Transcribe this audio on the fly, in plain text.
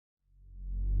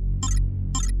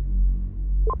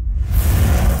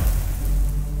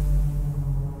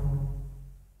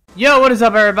Yo, what is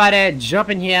up, everybody?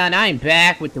 Jumping here, and I'm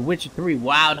back with The Witcher 3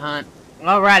 Wild Hunt.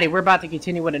 Alrighty, we're about to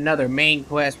continue with another main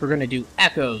quest. We're gonna do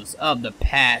Echoes of the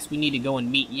Past. We need to go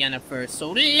and meet Yennefer,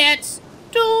 so let's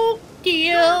do this.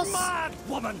 You're mad,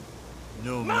 woman!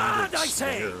 No Mad, I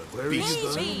say!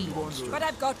 Maybe, but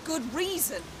I've got good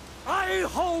reason. I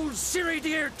hold Ciri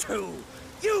dear too.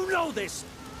 You know this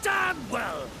damn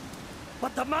well.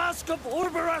 But the Mask of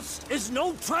Orboros is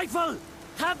no trifle.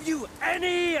 Have you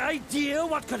any idea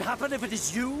what could happen if it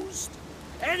is used?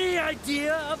 Any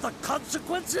idea of the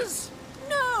consequences?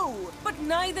 No, but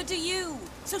neither do you.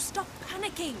 So stop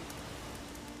panicking.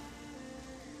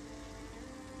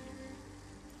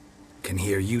 Can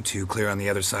hear you two clear on the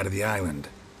other side of the island.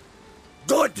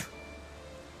 Good!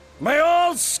 May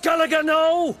all Skellige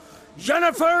know,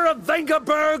 Yennefer of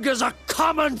Vengerberg is a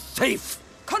common thief!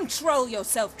 Control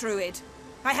yourself, Druid.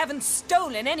 I haven't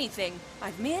stolen anything.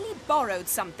 I've merely borrowed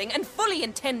something and fully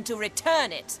intend to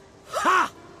return it.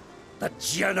 Ha! The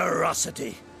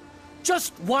generosity.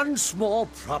 Just one small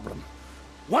problem.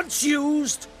 Once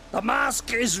used, the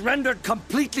mask is rendered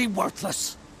completely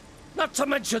worthless. Not to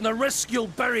mention the risk you'll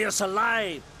bury us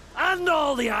alive, and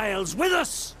all the Isles with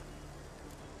us.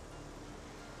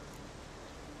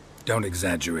 Don't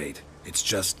exaggerate. It's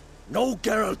just... No,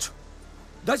 Geralt.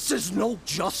 This is no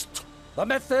just. The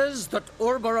myth is that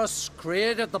Orboros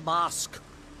created the mask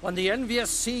when the envious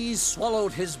seas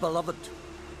swallowed his beloved.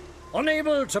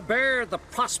 Unable to bear the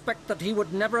prospect that he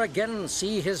would never again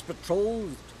see his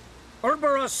betrothed,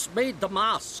 Orboros made the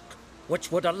mask,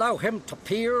 which would allow him to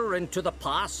peer into the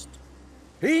past.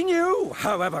 He knew,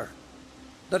 however,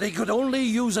 that he could only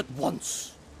use it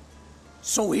once.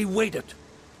 So he waited.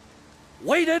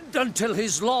 Waited until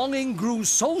his longing grew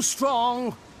so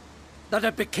strong that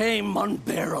it became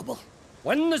unbearable.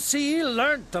 When the sea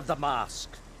learnt of the mask,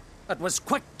 it was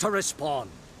quick to respond.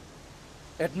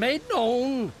 It made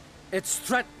known its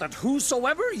threat that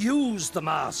whosoever used the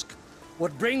mask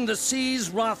would bring the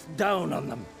sea's wrath down on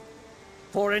them.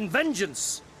 For in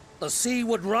vengeance, the sea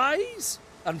would rise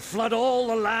and flood all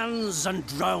the lands and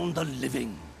drown the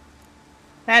living.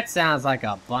 That sounds like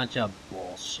a bunch of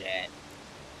bullshit.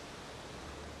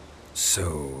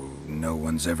 So, no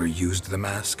one's ever used the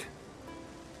mask?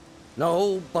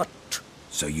 No, but...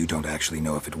 So you don't actually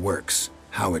know if it works,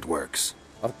 how it works?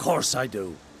 Of course I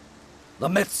do. The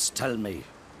myths tell me.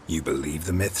 You believe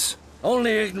the myths?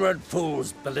 Only ignorant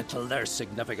fools belittle their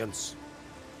significance.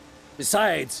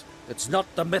 Besides, it's not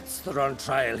the myths that are on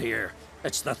trial here.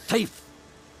 It's the thief.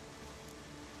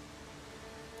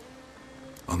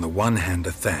 On the one hand,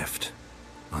 a theft.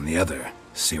 On the other,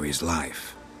 Ciri's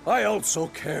life. I also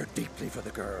care deeply for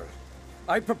the girl.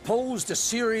 I proposed a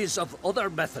series of other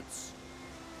methods.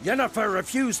 Yennefer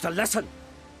refused to listen.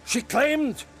 She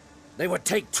claimed they would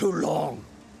take too long.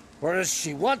 Whereas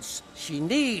she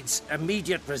needs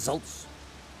immediate results.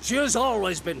 She has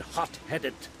always been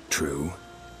hot-headed. True.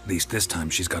 At least this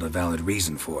time she's got a valid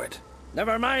reason for it.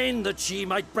 Never mind that she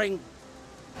might bring...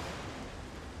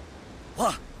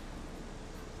 What?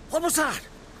 What was that?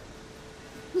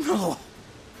 No.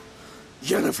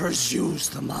 Yennefer's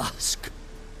used the mask.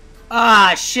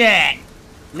 Ah, shit.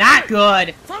 Not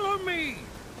good. Follow me!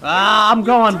 I'm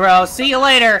going, bro. See you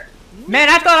later. Man,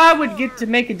 I thought I would get to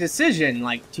make a decision,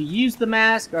 like, to use the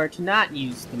mask or to not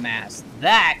use the mask.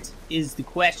 That is the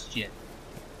question.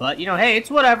 But, you know, hey,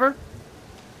 it's whatever.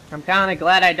 I'm kind of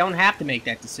glad I don't have to make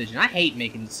that decision. I hate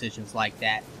making decisions like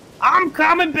that. I'm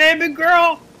coming, baby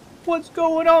girl! What's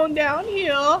going on down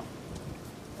here?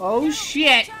 Oh,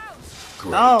 shit.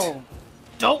 Great. Oh,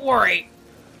 don't worry.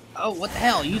 Oh, what the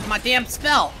hell? Use my damn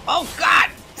spell. Oh, God!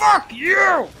 Fuck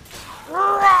you!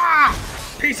 Rah!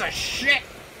 Piece of shit!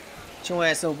 Get your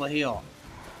ass over here. Oh,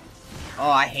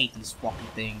 I hate these fucking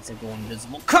things that go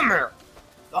invisible. Come here!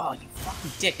 Oh, you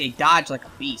fucking dick. They dodge like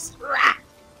a beast. Rah!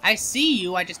 I see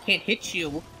you, I just can't hit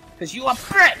you. Because you a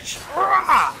bitch!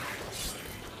 Rah!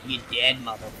 You dead,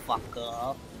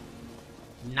 motherfucker.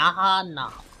 Nah,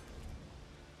 nah.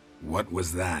 What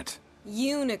was that?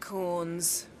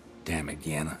 Unicorns. Damn it,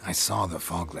 Yen. I saw the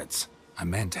foglets. I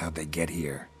meant how'd they get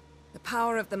here. The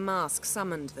power of the mask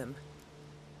summoned them.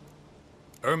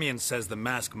 Ermion says the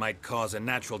mask might cause a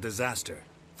natural disaster.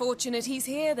 Fortunate he's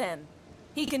here, then.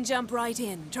 He can jump right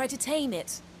in, try to tame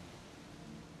it.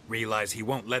 Realize he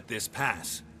won't let this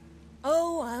pass.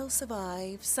 Oh, I'll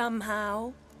survive,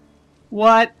 somehow.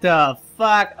 What the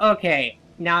fuck? Okay,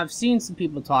 now I've seen some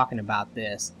people talking about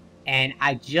this, and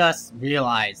I just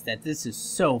realized that this is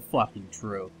so fucking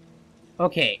true.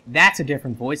 Okay, that's a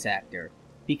different voice actor,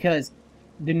 because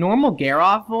the normal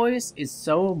Geralt voice is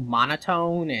so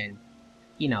monotone and,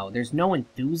 you know, there's no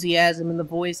enthusiasm in the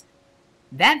voice.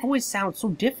 That voice sounds so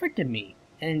different to me.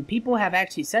 And people have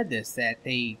actually said this, that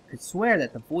they could swear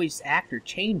that the voice actor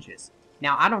changes.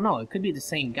 Now, I don't know, it could be the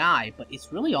same guy, but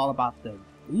it's really all about the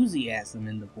enthusiasm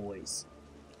in the voice.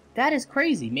 That is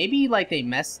crazy. Maybe, like, they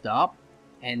messed up,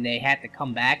 and they had to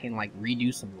come back and, like,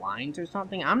 redo some lines or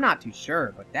something. I'm not too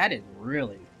sure, but that is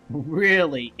really,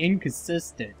 really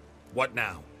inconsistent. What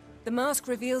now? The mask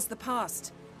reveals the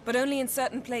past, but only in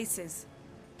certain places.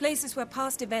 Places where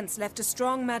past events left a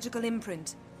strong magical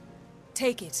imprint.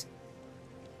 Take it.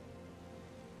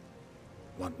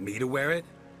 Want me to wear it?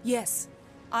 Yes.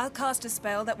 I'll cast a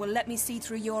spell that will let me see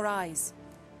through your eyes.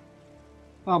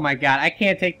 Oh my god, I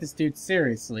can't take this dude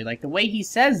seriously. Like, the way he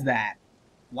says that.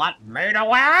 Want me to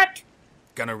wear it?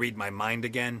 Gonna read my mind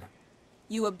again?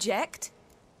 You object?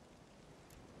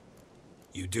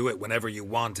 You do it whenever you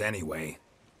want anyway.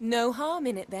 No harm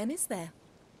in it then, is there?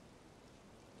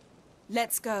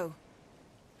 Let's go.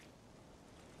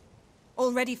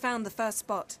 Already found the first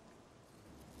spot.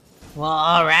 Well,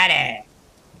 alrighty.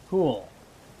 Cool.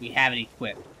 We have it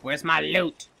equipped. Where's my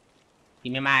loot?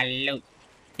 Give me my loot.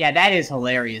 Yeah, that is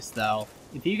hilarious, though.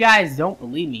 If you guys don't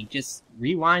believe me, just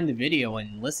rewind the video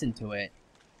and listen to it.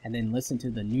 And then listen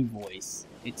to the new voice.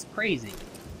 It's crazy.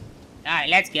 Alright,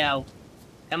 let's go.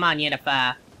 Come on,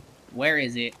 Yennefer. Where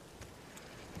is it?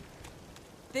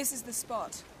 This is the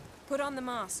spot. Put on the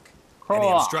mask. Any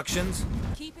Cool. instructions?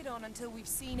 Keep it on until we've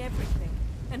seen everything.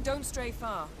 And don't stray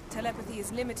far. Telepathy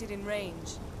is limited in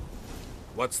range.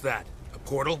 What's that? A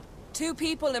portal? 2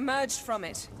 people emerged from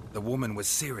it. The woman was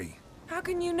Ciri. How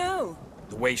can you know?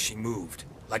 The way she moved.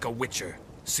 Like a witcher.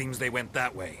 Seems they went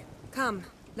that way. Come,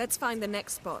 let's find the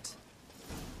next spot.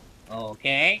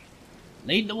 Okay.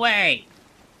 Lead the way.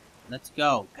 Let's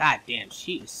go. God damn,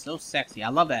 she is so sexy. I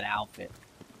love that outfit.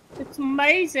 It's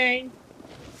amazing.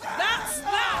 That's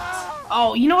that!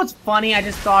 Oh, you know what's funny? I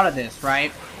just thought of this,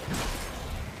 right?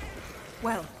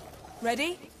 Well,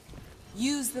 ready?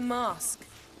 Use the mask.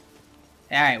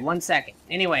 Alright, 1 second.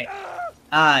 Anyway,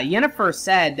 Yennefer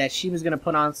said that she was gonna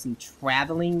put on some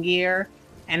traveling gear.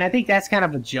 And I think that's kind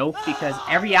of a joke because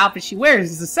every outfit she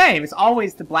wears is the same. It's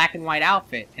always the black and white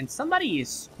outfit. And somebody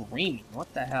is screaming.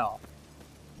 What the hell?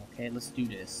 Okay, let's do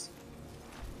this.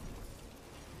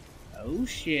 Oh,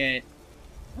 shit.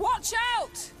 Watch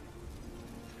out!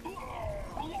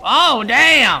 Oh,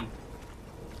 damn!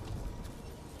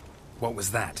 What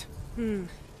was that?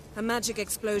 A magic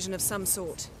explosion of some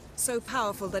sort. So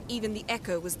powerful that even the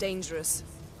echo was dangerous.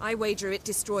 I wager it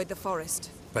destroyed the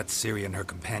forest. But Ciri and her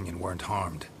companion weren't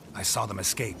harmed. I saw them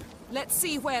escape. Let's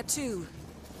see where to.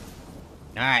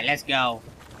 Alright, let's go.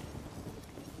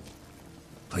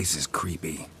 Place is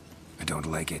creepy. I don't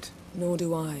like it. Nor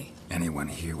do I. Anyone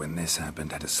here when this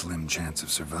happened had a slim chance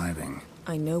of surviving.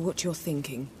 I know what you're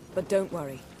thinking, but don't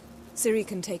worry. Ciri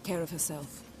can take care of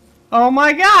herself. Oh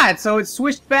my god, so it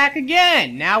switched back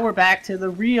again! Now we're back to the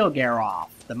real Geralt,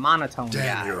 the monotone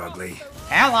Damn, guy. you're ugly.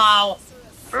 Hello!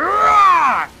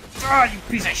 Urgh! Oh, you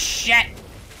piece of shit!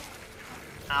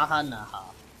 Aha, naha.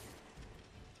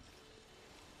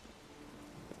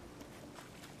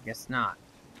 Guess not.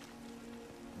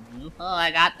 Oh,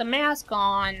 I got the mask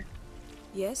on.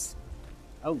 Yes?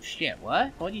 Oh shit,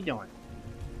 what? What are you doing?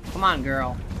 Come on,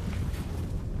 girl.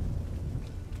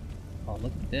 Oh,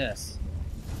 look at this.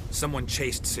 Someone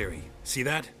chased Ciri. See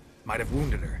that? Might have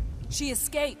wounded her. She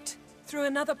escaped. Through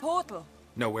another portal.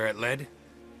 Know where it led?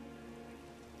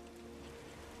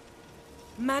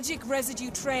 Magic residue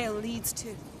trail leads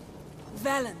to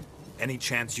Velen. Any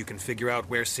chance you can figure out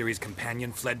where Ciri's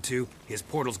companion fled to? His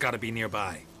portal's gotta be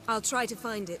nearby. I'll try to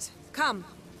find it. Come.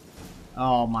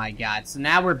 Oh my god, so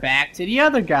now we're back to the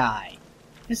other guy.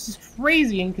 This is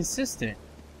crazy inconsistent.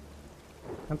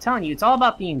 I'm telling you, it's all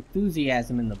about the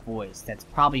enthusiasm in the voice. That's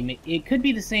probably... It could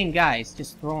be the same guy, it's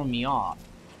just throwing me off.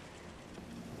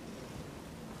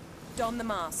 Don the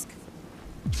mask.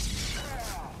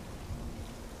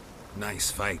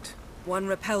 Nice fight. One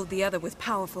repelled the other with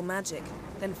powerful magic,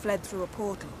 then fled through a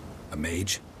portal. A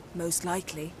mage? Most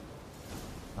likely.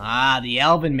 Ah, the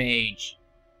Elven Mage.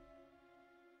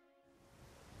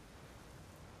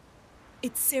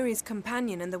 It's Ciri's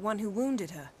companion and the one who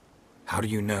wounded her. How do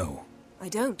you know? I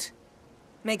don't.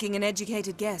 Making an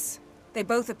educated guess. They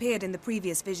both appeared in the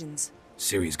previous visions.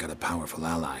 Ciri's got a powerful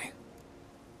ally.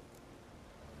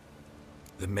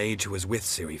 The mage who was with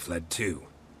Ciri fled too.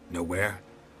 Know where?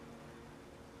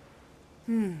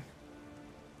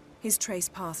 His trace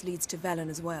path leads to Velen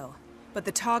as well. But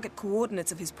the target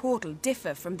coordinates of his portal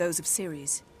differ from those of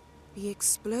Ciri's. The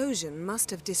explosion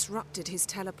must have disrupted his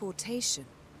teleportation.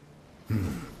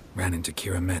 Ran into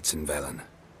Kira Metz in Velen.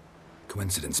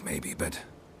 Coincidence maybe, but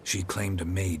she claimed a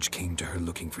mage came to her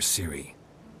looking for Ciri.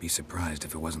 Be surprised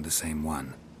if it wasn't the same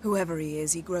one. Whoever he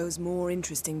is, he grows more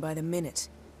interesting by the minute.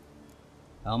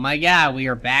 Oh my god, we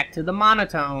are back to the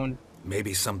monotone.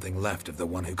 Maybe something left of the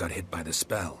one who got hit by the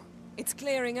spell. It's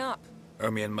clearing up,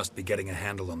 Ermion must be getting a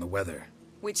handle on the weather.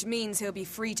 which means he'll be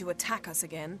free to attack us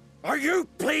again. Are you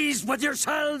pleased with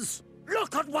yourselves?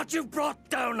 Look at what you've brought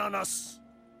down on us!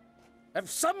 If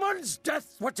someone's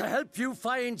death were to help you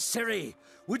find Ciri,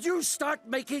 would you start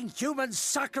making human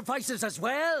sacrifices as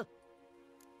well?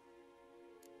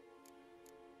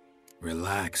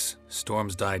 Relax.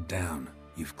 Storm's died down.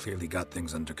 You've clearly got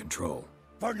things under control.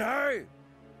 For now.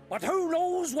 But who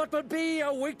knows what will be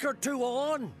a week or two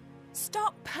on?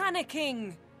 Stop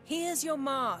panicking! Here's your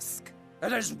mask.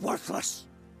 It is worthless.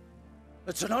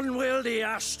 It's an unwieldy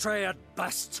ashtray at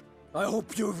best. I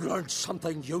hope you've learned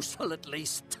something useful at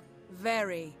least.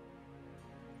 Very.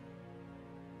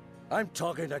 I'm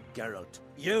talking to Geralt.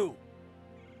 You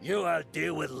I'll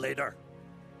deal with later.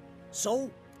 So?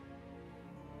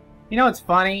 You know what's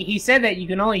funny? He said that you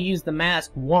can only use the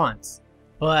mask once,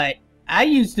 but I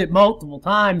used it multiple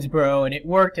times, bro, and it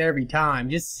worked every time.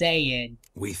 Just saying.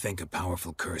 We think a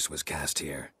powerful curse was cast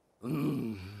here.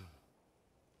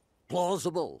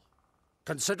 Plausible.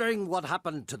 Considering what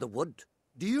happened to the wood,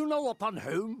 do you know upon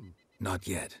whom? Not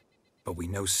yet, but we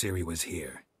know Ciri was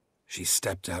here. She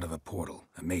stepped out of a portal.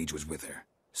 A mage was with her.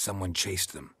 Someone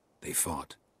chased them. They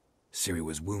fought. Ciri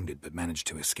was wounded but managed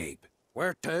to escape.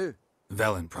 Where to?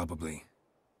 Velen, probably.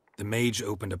 The mage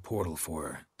opened a portal for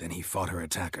her, then he fought her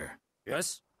attacker.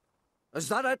 Yes? Is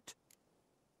that it?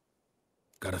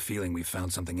 Got a feeling we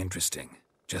found something interesting.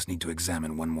 Just need to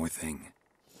examine one more thing.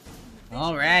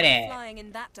 Alrighty. Flying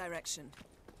in that direction.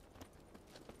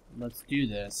 Let's do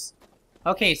this.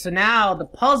 Okay, so now the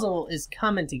puzzle is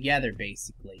coming together,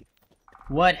 basically.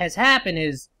 What has happened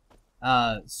is,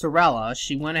 Sorella,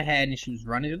 she went ahead and she was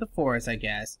running through the forest, I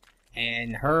guess,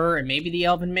 and her and maybe the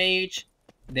Elven Mage,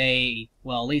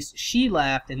 well, at least she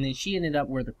left, and then she ended up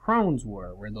where the crones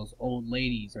were, where those old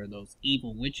ladies or those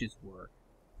evil witches were.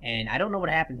 And I don't know what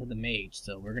happened to the mage,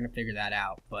 so we're gonna figure that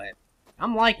out, but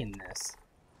I'm liking this.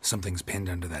 Something's pinned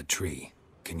under that tree.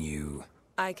 Can you...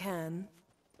 I can.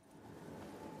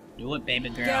 Do it, baby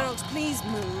girl. Geralt, please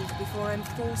move before I'm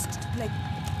forced to play.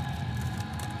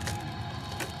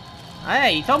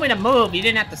 Hey, you told me to move, you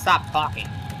didn't have to stop talking.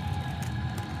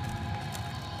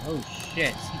 Oh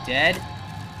shit, is he dead?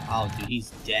 Oh dude,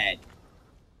 he's dead.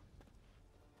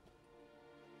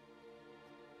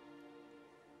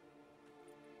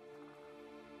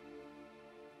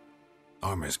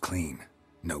 Armor's clean.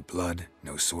 No blood,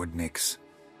 no sword nicks.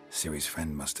 Ciri's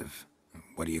friend must have...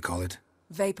 what do you call it?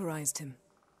 Vaporized him.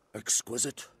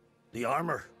 Exquisite. The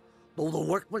armor, though the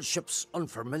workmanship's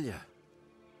unfamiliar.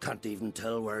 Can't even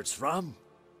tell where it's from.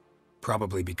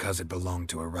 Probably because it belonged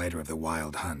to a rider of the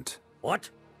Wild Hunt. What?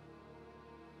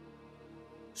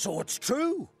 So it's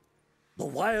true? The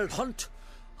Wild Hunt?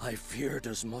 I feared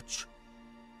as much.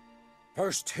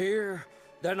 First here,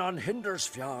 then on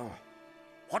Hindersfjall.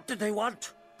 What did they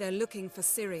want? They're looking for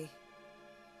Ciri.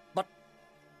 But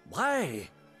why?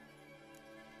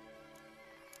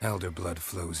 Elder blood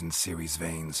flows in Ciri's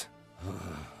veins.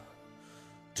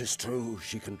 'Tis true,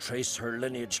 she can trace her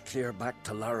lineage clear back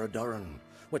to Lara Duran,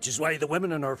 which is why the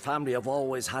women in her family have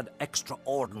always had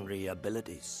extraordinary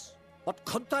abilities. But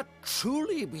could that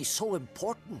truly be so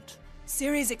important?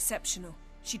 Ciri's exceptional.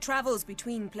 She travels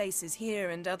between places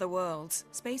here and other worlds.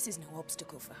 Space is no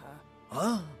obstacle for her.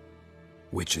 Huh?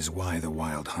 Which is why the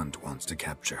Wild Hunt wants to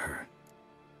capture her.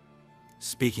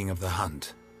 Speaking of the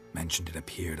hunt, mentioned it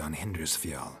appeared on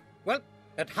Hindersfjall. Well,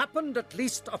 it happened at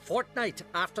least a fortnight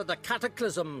after the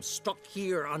cataclysm struck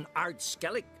here on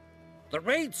Ardskellig. The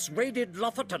raids raided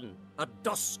Lofoten at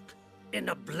dusk in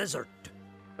a blizzard.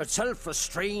 Itself a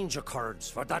strange occurrence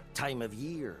for that time of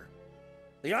year.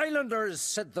 The islanders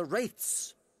said the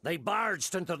wraiths. They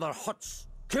barged into their huts,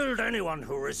 killed anyone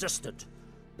who resisted,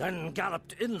 then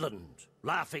galloped inland,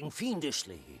 laughing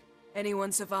fiendishly.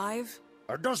 Anyone survive?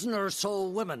 A dozen or so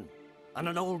women and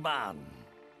an old man.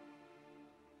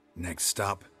 Next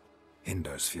stop,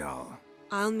 Hindersfjall.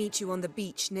 I'll meet you on the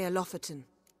beach near Lofoten.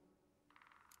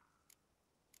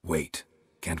 Wait,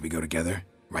 can't we go together?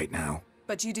 Right now?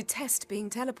 But you detest being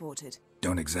teleported.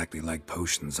 Don't exactly like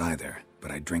potions either,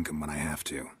 but I drink them when I have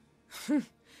to.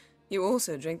 You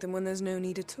also drink them when there's no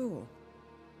need at all.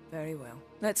 Very well.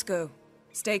 Let's go.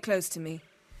 Stay close to me.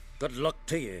 Good luck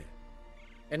to you.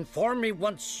 Inform me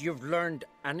once you've learned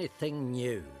anything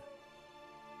new.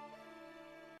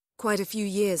 Quite a few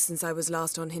years since I was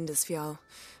last on Hindersfjall,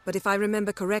 but if I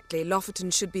remember correctly,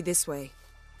 Lofoten should be this way.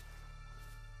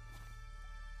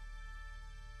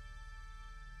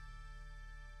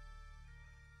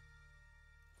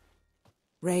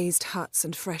 Raised huts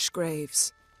and fresh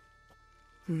graves.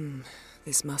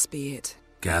 This must be it.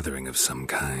 Gathering of some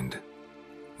kind.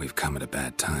 We've come at a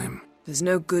bad time. There's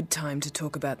no good time to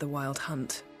talk about the Wild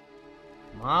Hunt.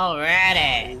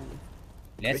 Alrighty.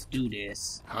 Let's do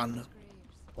this. Han,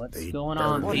 What's going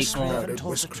on, people?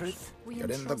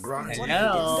 Get in the grind.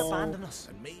 Hello? Abandon us.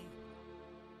 And me.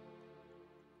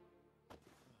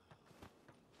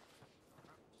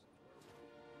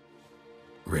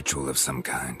 Ritual of some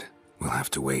kind. We'll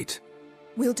have to wait.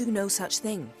 We'll do no such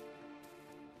thing.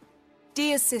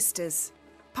 Dear sisters,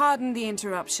 pardon the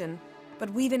interruption, but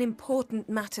we've an important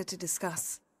matter to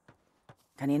discuss.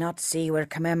 Can you not see we're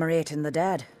commemorating the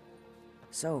dead?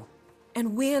 So?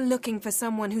 And we're looking for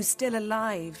someone who's still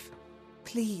alive.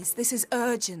 Please, this is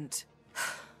urgent.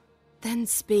 Then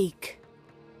speak.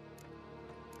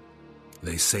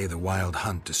 They say the Wild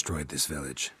Hunt destroyed this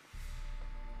village.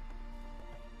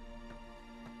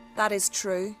 That is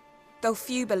true, though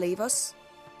few believe us.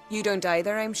 You don't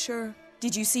either, I'm sure.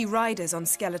 Did you see riders on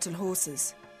skeletal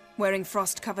horses, wearing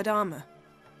frost-covered armor?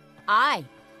 Aye,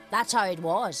 that's how it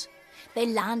was. They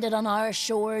landed on our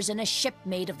shores in a ship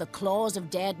made of the claws of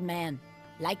dead men,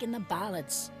 like in the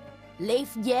ballads.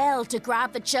 Leif yelled to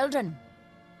grab the children.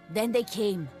 Then they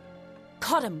came,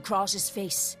 cut him across his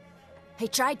face. He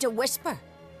tried to whisper,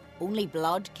 only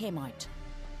blood came out.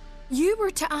 You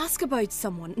were to ask about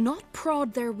someone, not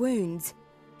prod their wounds.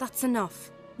 That's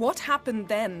enough. What happened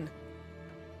then?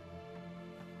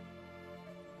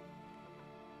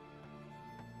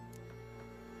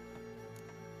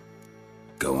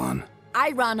 Go on.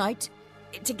 I ran out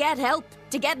to get help,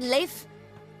 to get Leif.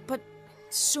 But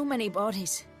so many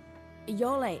bodies.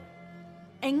 Yole,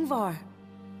 Ingvar,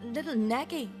 little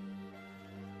Neki.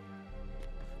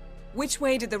 Which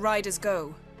way did the riders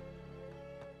go?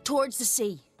 Towards the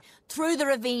sea, through the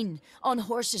ravine, on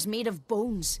horses made of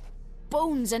bones.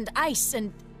 Bones and ice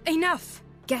and... Enough!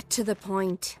 Get to the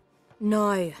point.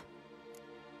 Now.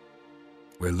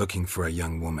 We're looking for a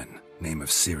young woman, name of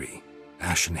Ciri.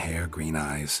 Ashen hair, green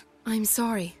eyes. I'm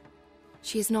sorry.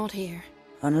 She is not here.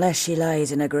 Unless she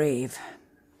lies in a grave.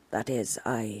 That is,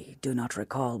 I do not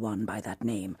recall one by that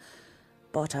name.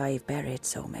 But I've buried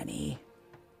so many,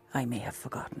 I may have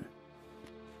forgotten.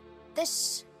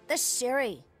 This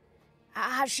Ciri,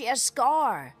 has she a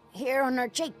scar here on her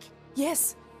cheek?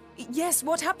 Yes,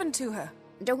 what happened to her?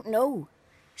 Don't know.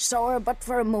 Saw her but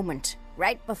for a moment,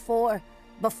 right before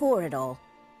it all.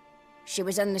 She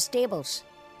was in the stables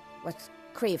with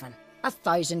Craven.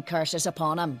 1,000 curses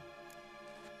upon him.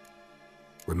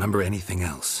 Remember anything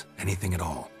else? Anything at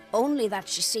all? Only that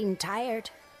she seemed tired.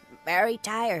 Very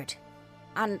tired.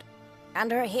 And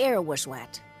her hair was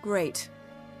wet. Great.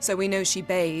 So we know she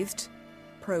bathed.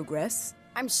 Progress.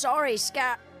 I'm sorry,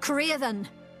 Craven!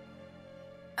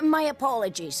 My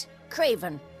apologies.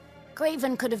 Craven.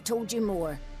 Craven could have told you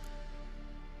more.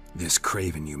 This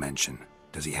Craven you mention,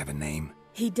 does he have a name?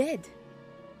 He did.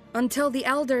 Until the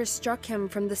Elders struck him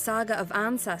from the saga of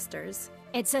ancestors.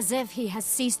 It's as if he has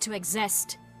ceased to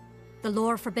exist. The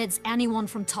lore forbids anyone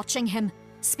from touching him,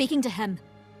 speaking to him,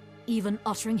 even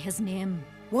uttering his name.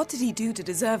 What did he do to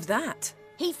deserve that?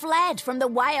 He fled from the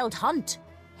Wild Hunt.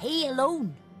 He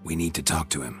alone. We need to talk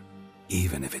to him,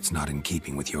 even if it's not in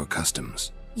keeping with your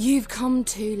customs. You've come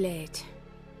too late.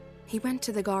 He went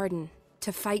to the garden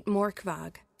to fight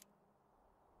Morkvag.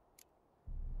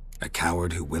 A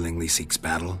coward who willingly seeks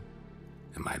battle?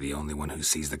 Am I the only one who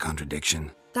sees the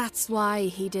contradiction? That's why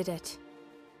he did it.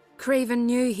 Craven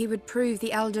knew he would prove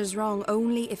the Elders wrong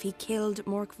only if he killed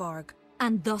Morkvarg.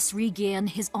 And thus regain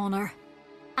his honor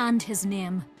and his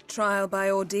name. Trial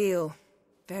by ordeal.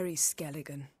 Very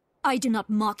Skelligan. I do not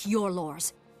mock your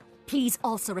laws. Please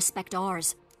also respect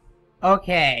ours.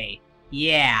 Okay,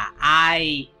 yeah,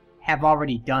 I have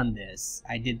already done this.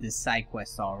 I did this side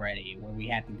quest already, where we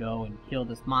had to go and kill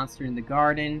this monster in the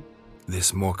garden.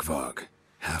 This Morkvarg,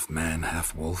 half man,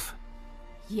 half wolf?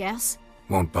 Yes?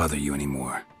 Won't bother you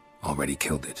anymore. Already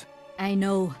killed it. I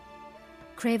know.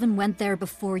 Craven went there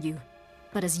before you,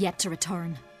 but is yet to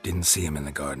return. Didn't see him in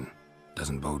the garden.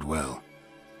 Doesn't bode well.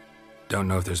 Don't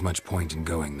know if there's much point in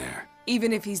going there.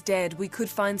 Even if he's dead, we could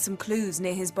find some clues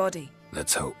near his body.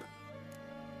 Let's hope.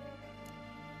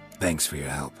 Thanks for your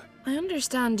help. I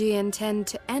understand you intend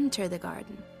to enter the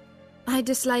garden. I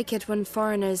dislike it when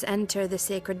foreigners enter the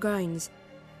sacred grounds.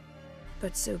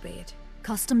 But so be it.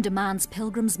 Custom demands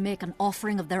pilgrims make an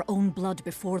offering of their own blood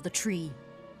before the tree.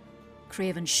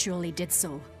 Craven surely did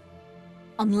so.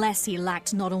 Unless he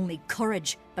lacked not only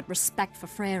courage, but respect for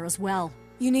Freyr as well.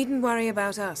 You needn't worry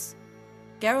about us.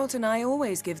 Geralt and I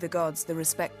always give the gods the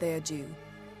respect they are due.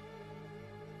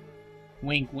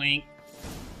 Wink, wink.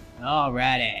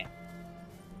 Alrighty.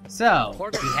 So,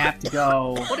 we have to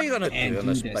go What are you gonna and do in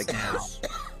do this this big now. house?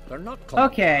 They're not coming.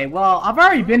 Okay, well, I've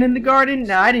already been in the garden.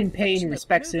 Now, I didn't pay any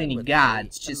respects to any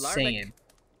gods, just saying.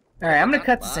 Alright, I'm gonna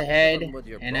cut this ahead,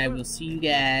 and I will see you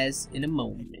guys in a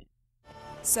moment.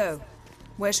 So,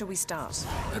 where shall we start?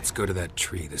 Let's go to that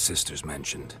tree the sisters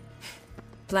mentioned.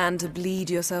 Plan to bleed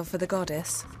yourself for the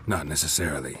goddess? Not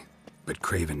necessarily, but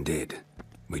Craven did.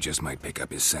 We just might pick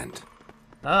up his scent.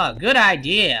 Oh, good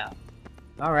idea.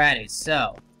 Alrighty,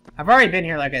 so, I've already been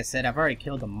here, like I said. I've already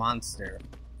killed a monster.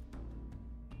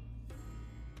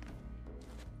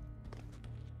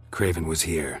 Craven was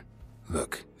here.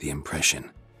 Look, the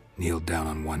impression. Kneeled down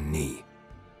on one knee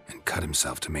and cut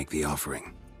himself to make the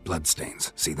offering.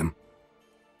 Bloodstains, see them?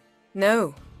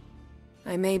 No.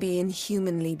 I may be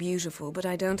inhumanly beautiful, but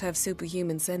I don't have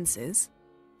superhuman senses.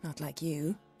 Not like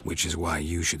you. Which is why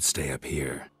you should stay up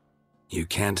here. You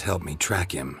can't help me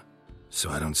track him, so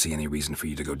I don't see any reason for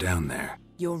you to go down there.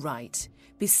 You're right.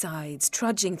 Besides,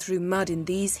 trudging through mud in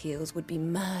these heels would be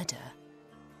murder.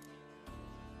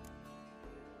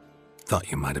 Thought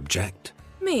you might object.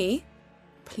 Me?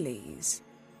 Please.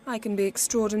 I can be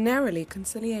extraordinarily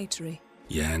conciliatory.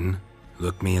 Yen,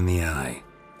 look me in the eye.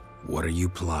 What are you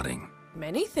plotting?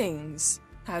 Many things.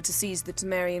 How to seize the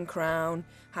Temerian crown,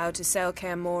 how to sell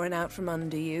Kaer Morhen out from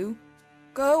under you.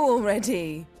 Go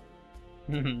already!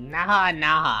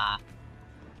 Nah.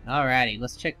 Alrighty,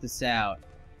 let's check this out.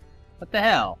 What the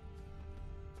hell?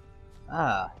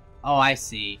 Oh, I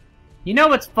see. You know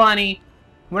what's funny?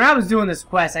 When I was doing this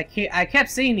quest, I kept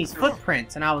seeing these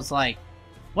footprints, and I was like,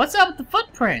 what's up with the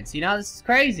footprints? You know, this is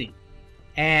crazy.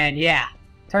 And yeah,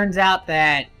 turns out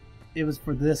that it was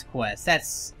for this quest.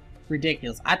 That's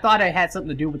ridiculous. I thought it had something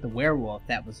to do with the werewolf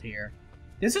that was here.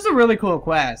 This is a really cool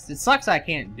quest. It sucks I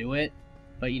can't do it,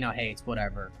 but you know, hey, it's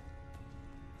whatever.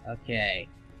 Okay.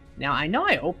 Now, I know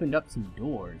I opened up some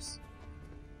doors.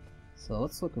 So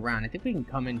let's look around. I think we can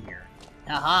come in here.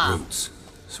 Aha! Roots,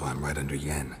 so I'm right under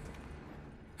Yen.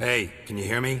 Hey, can you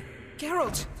hear me?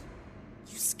 Geralt!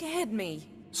 You scared me.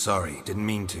 Sorry, didn't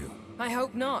mean to. I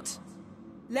hope not.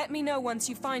 Let me know once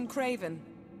you find Craven.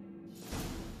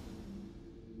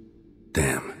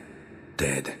 Damn.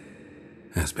 Dead.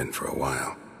 Has been for a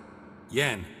while.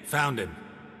 Yen, found him.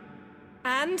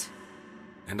 And?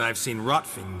 And I've seen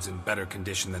rotfiends in better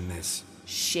condition than this.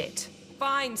 Shit.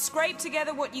 Fine, scrape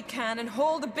together what you can and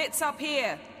haul the bits up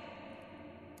here.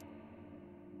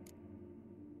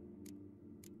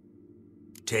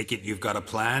 Take it you've got a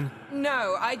plan?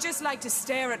 No, I just like to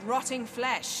stare at rotting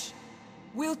flesh.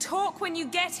 We'll talk when you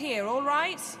get here, all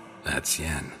right? That's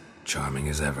Yen. Charming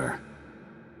as ever.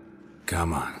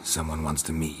 Come on, someone wants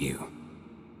to meet you.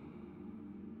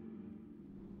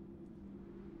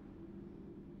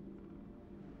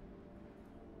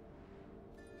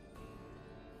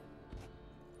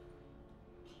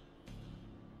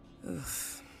 Ugh,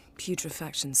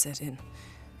 putrefaction set in.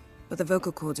 But the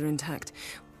vocal cords are intact.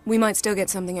 We might still get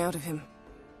something out of him.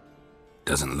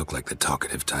 Doesn't look like the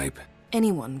talkative type.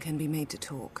 Anyone can be made to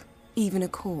talk. Even a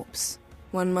corpse.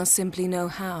 One must simply know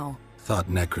how. Thought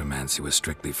necromancy was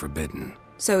strictly forbidden.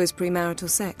 So is premarital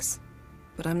sex.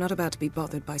 But I'm not about to be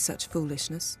bothered by such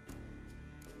foolishness.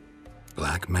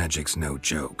 Black magic's no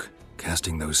joke.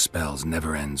 Casting those spells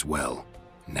never ends well.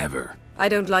 Never. I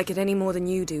don't like it any more than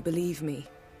you do, believe me.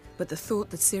 But the thought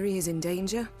that Ciri is in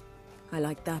danger? I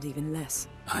like that even less.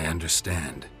 I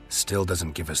understand. Still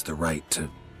doesn't give us the right to...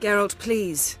 Geralt,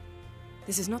 please.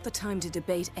 This is not the time to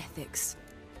debate ethics.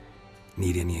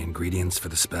 Need any ingredients for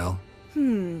the spell?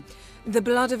 The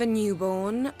blood of a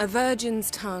newborn, a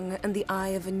virgin's tongue, and the eye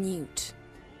of a newt.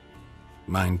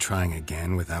 Mind trying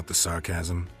again without the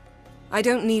sarcasm? I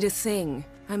don't need a thing.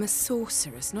 I'm a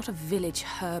sorceress, not a village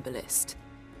herbalist.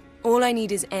 All I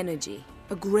need is energy.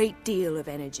 A great deal of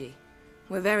energy.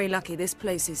 We're very lucky this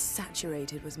place is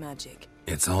saturated with magic.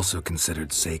 It's also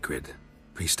considered sacred.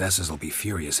 Priestesses will be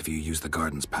furious if you use the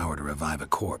garden's power to revive a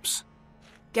corpse.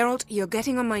 Geralt, you're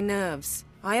getting on my nerves.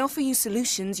 I offer you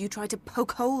solutions, you try to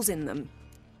poke holes in them.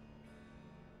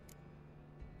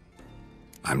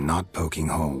 I'm not poking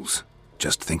holes.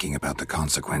 Just thinking about the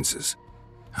consequences.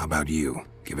 How about you?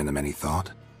 Given them any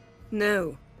thought?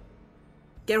 No.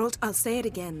 Geralt, I'll say it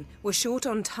again. We're short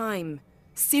on time.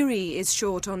 Ciri is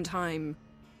short on time.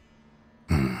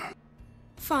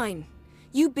 Fine.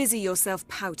 You busy yourself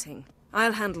pouting.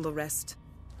 I'll handle the rest.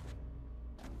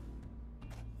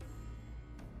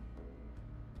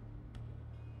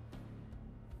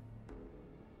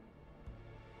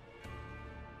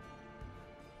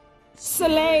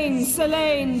 Selene,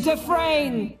 Selene,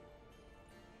 Dufresne!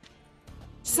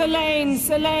 Selene,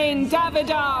 Selene,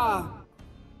 Davidar!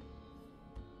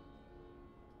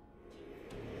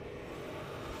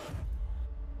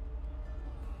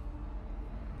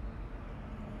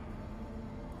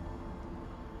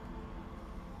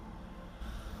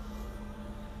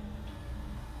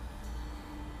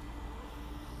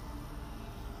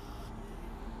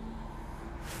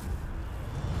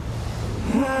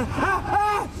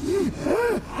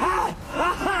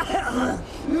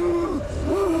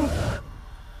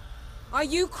 Are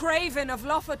you Craven of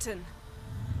Lofoten?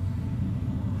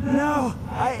 No,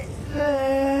 I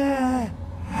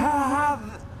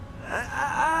have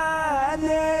a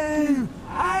name.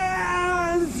 I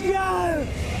am Skjall.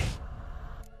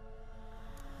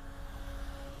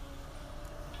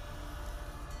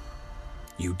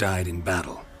 You died in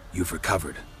battle. You've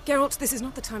recovered. Geralt, this is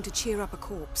not the time to cheer up a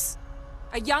corpse.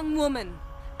 A young woman,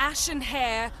 ashen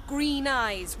hair, green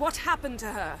eyes. What happened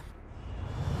to her?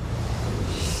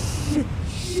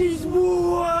 She's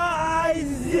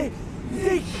wise. They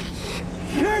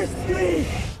cursed me.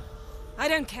 I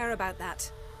don't care about that.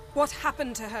 What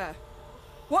happened to her?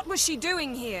 What was she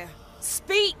doing here?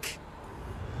 Speak!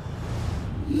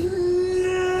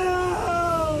 No!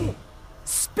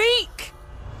 Speak!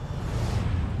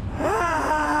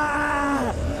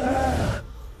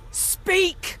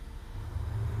 Speak!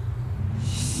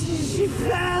 She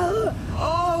fell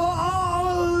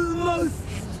almost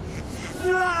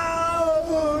drowned.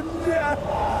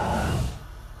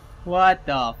 What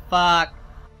the fuck?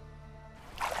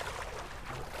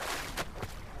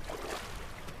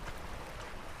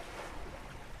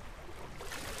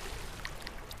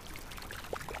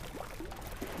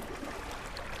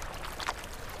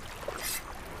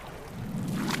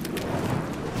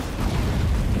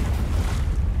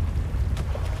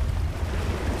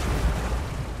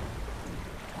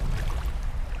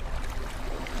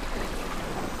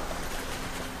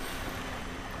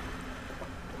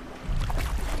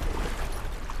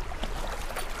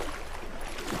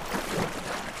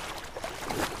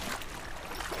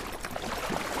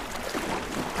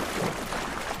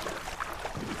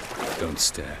 Don't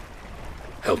stare.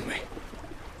 Help me.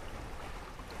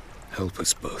 Help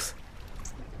us both.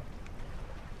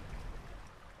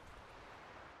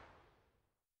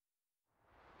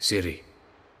 Ciri.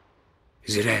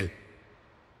 Zirael.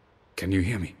 Can you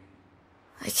hear me?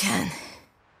 I can.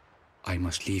 I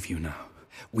must leave you now.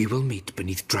 We will meet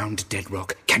beneath drowned dead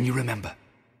rock. Can you remember?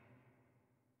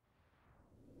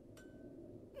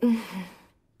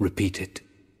 Repeat it.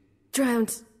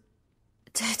 Drowned.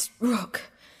 Dead rock.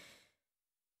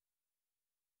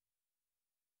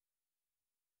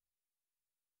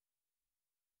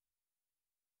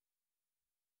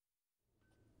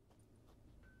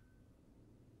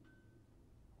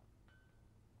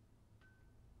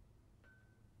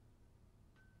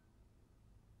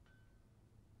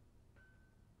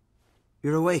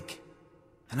 You're awake.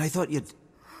 And I thought you'd...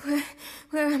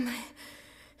 Where am I?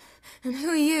 And who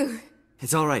are you?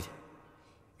 It's all right.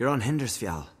 You're on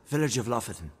Hindersfjall, village of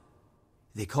Lofoten.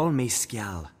 They call me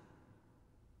Skjall.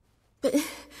 But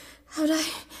how'd I...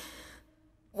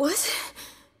 What?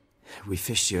 We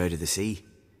fished you out of the sea.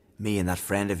 Me and that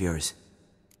friend of yours.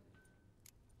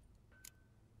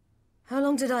 How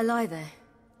long did I lie there?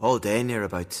 All day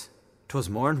nearabouts. 'Twas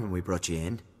morn when we brought you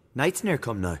in. Night's near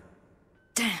come now.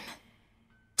 Damn.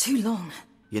 Too long.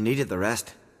 You needed the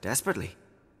rest, desperately.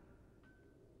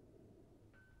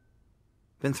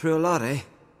 Been through a lot, eh?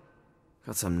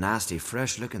 Got some nasty,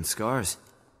 fresh-looking scars.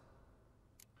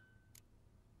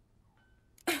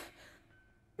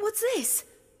 What's this?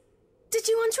 Did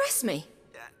you undress me?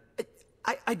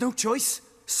 I'd no choice.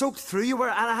 Soaked through you were,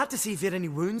 and I had to see if you had any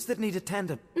wounds that needed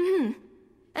tending.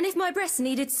 And if my breasts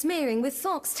needed smearing with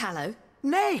fox tallow?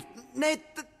 Nay,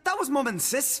 that was Mum and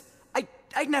Sis.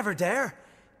 I'd never dare.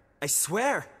 I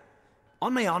swear.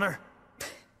 On my honor.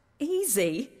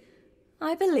 Easy.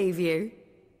 I believe you.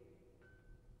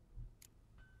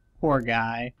 Poor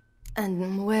guy.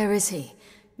 And where is he?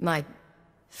 My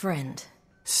friend.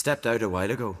 Stepped out a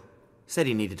while ago. Said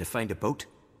he needed to find a boat.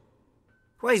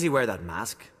 Why does he wear that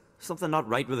mask? Something not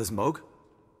right with his mug?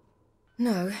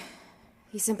 No.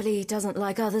 He simply doesn't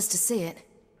like others to see it.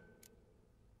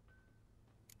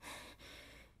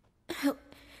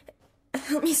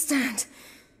 Help me stand.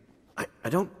 I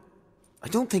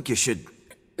don't think you should...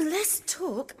 Less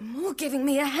talk, more giving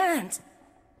me a hand.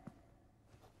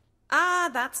 Ah,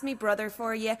 that's me brother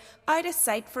for you. Out of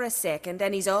sight for a second,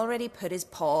 and he's already put his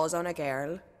paws on a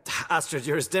girl. Astrid,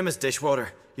 you're as dim as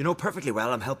dishwater. You know perfectly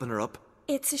well I'm helping her up.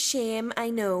 It's a shame, I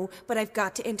know, but I've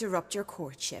got to interrupt your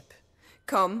courtship.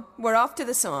 Come, we're off to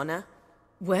the sauna.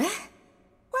 Where?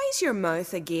 Why's your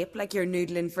mouth agape like you're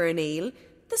noodling for an eel?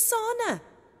 The sauna.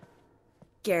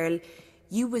 Girl,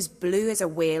 you was blue as a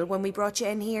whale when we brought you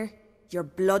in here. Your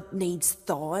blood needs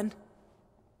thawing.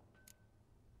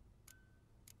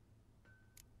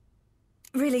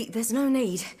 Really, there's no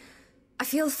need. I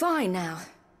feel fine now.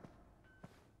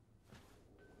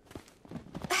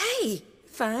 Hey,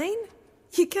 fine?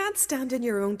 You can't stand on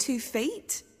your own 2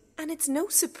 feet. And it's no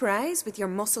surprise with your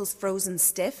muscles frozen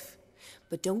stiff.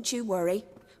 But don't you worry.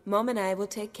 Mum and I will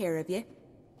take care of you.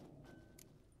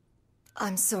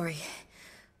 I'm sorry,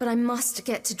 but I must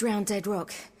get to Drowned Dead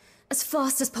Rock as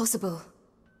fast as possible.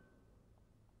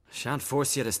 Shan't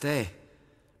force you to stay,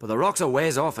 but the rock's a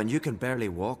ways off and you can barely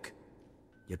walk.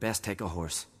 You'd best take a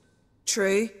horse.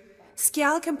 True.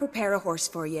 Skjal can prepare a horse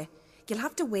for you. You'll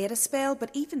have to wait a spell,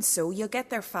 but even so, you'll get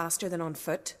there faster than on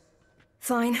foot.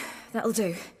 Fine, that'll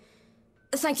do.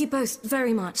 Thank you both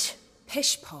very much.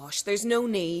 Pish posh, there's no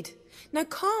need. Now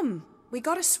come, we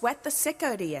gotta sweat the sick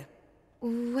out of you.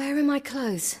 Where are my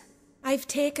clothes? I've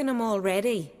taken them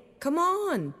already. Come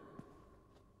on.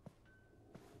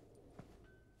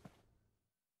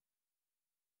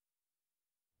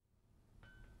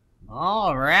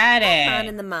 Alrighty. That man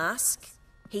in the mask.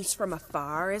 He's from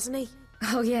afar, isn't he?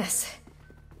 Oh yes.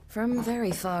 From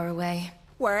very far away.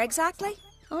 Where exactly?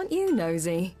 Aren't you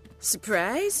nosy?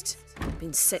 Surprised?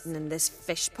 Been sitting in this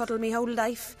fish puddle me whole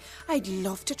life. I'd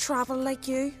love to travel like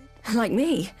you. Like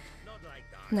me?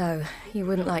 No, you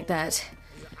wouldn't like that.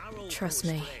 Trust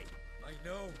me.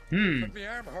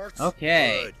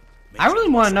 Okay. I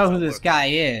really want to know who this guy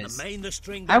is.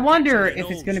 I wonder if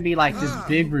it's going to be like this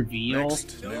big reveal,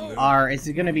 or is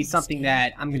it going to be something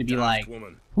that I'm going to be like,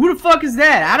 who the fuck is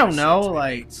that? I don't know,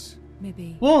 like,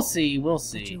 we'll see, we'll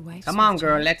see. Come on,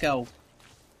 girl, let go.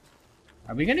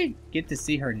 Are we going to get to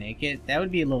see her naked? That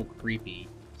would be a little creepy.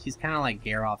 She's kind of like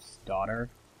Geralt's daughter.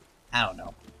 I don't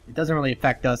know. It doesn't really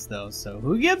affect us though, so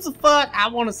who gives a fuck? I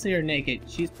want to see her naked.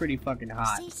 She's pretty fucking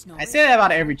hot. I say that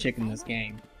about every chick in this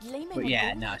game. But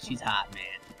yeah, no, she's hot,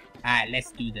 man. Alright,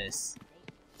 let's do this.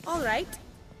 Alright.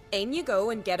 In you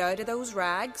go and get out of those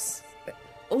rags.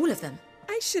 All of them?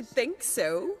 I should think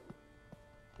so.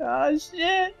 Oh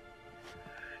shit.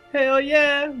 Hell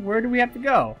yeah. Where do we have to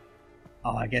go?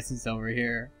 Oh, I guess it's over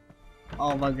here.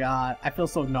 Oh my god. I feel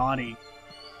so naughty.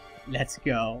 Let's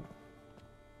go.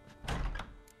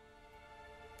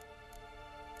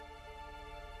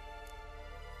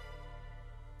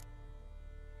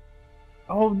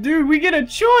 Oh, dude, we get a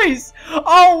choice!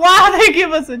 Oh, wow, they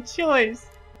give us a choice!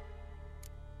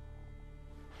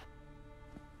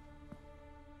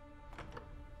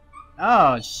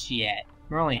 Oh, shit.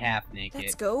 We're only half naked.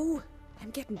 Let's go.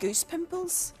 I'm getting goose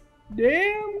pimples.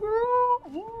 Damn,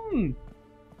 girl!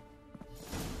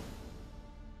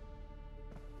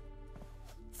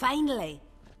 Finally.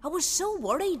 I was so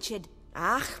worried you'd...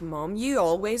 Ah, Mum, you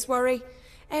always worry.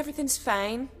 Everything's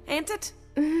fine, ain't it?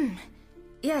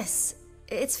 Yes.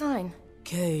 It's fine.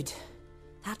 Good.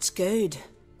 That's good.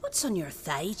 What's on your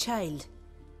thigh, child?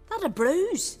 That a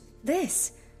bruise?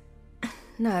 This?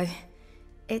 No.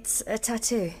 It's a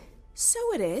tattoo. So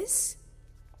it is.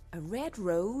 A red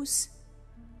rose.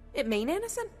 It mean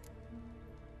anything?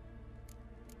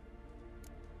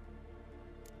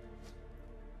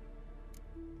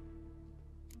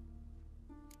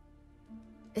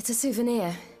 It's a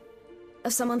souvenir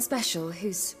of someone special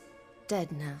who's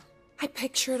dead now. I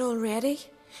picture it already.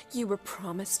 You were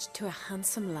promised to a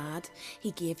handsome lad.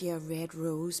 He gave you a red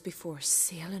rose before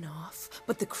sailing off,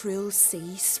 but the cruel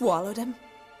sea swallowed him.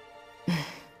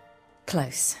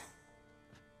 Close.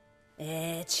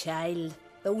 Child.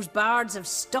 Those bards have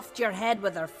stuffed your head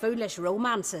with their foolish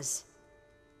romances.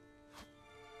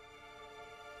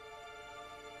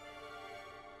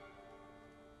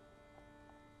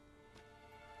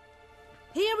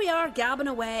 Here we are gabbing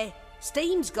away.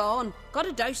 Steam's gone.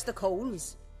 Gotta douse the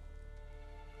coals.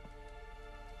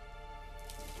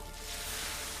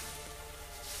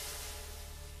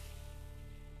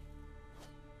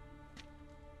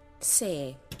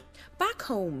 Say, back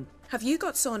home, have you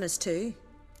got saunas too?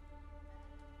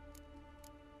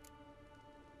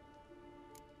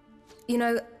 You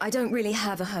know, I don't really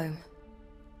have a home.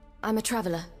 I'm a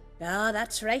traveller. Ah,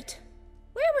 that's right.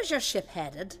 Where was your ship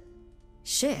headed?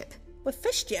 Ship? We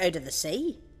fished you out of the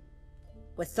sea.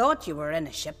 We thought you were in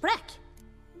a shipwreck.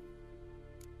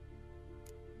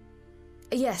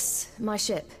 Yes, my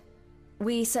ship.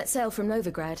 We set sail from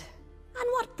Novigrad. And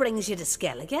what brings you to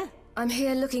Skellige? I'm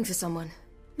here looking for someone.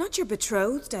 Not your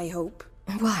betrothed, I hope.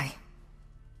 Why?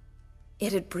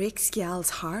 It'd break Skjal's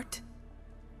heart.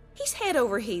 He's head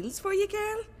over heels for you,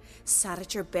 girl. Sat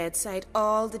at your bedside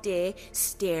all the day,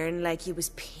 staring like he was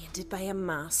painted by a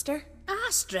master.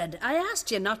 Astrid, I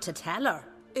asked you not to tell her.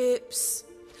 Oops.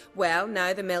 Well,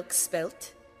 now the milk's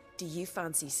spilt. Do you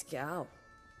fancy Skjal?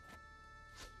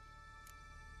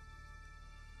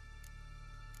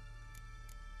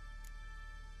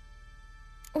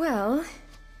 Well,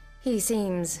 he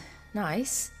seems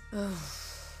nice.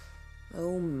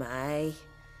 Oh my.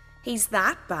 He's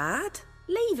that bad?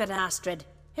 Leave it, Astrid.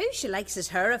 Who she likes is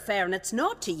her affair and it's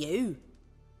not to you.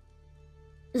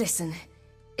 Listen,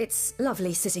 it's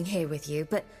lovely sitting here with you,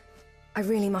 but I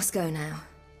really must go now.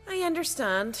 I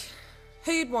understand.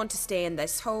 Who'd want to stay in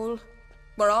this hole?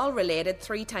 We're all related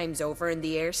 3 times over and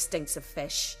the air stinks of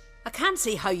fish. I can't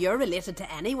see how you're related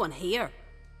to anyone here.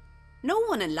 No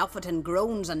one in Lofoten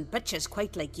groans and bitches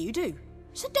quite like you do.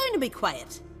 Sit down and be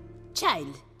quiet.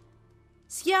 Child,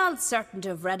 Skjald's certain to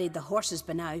have readied the horses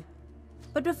by now.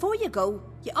 But before you go,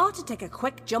 you ought to take a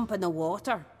quick jump in the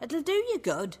water. It'll do you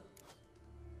good.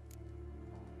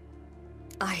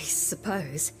 I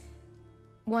suppose.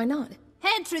 Why not?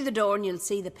 Head through the door and you'll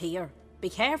see the pier. Be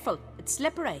careful, it's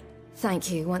slippery.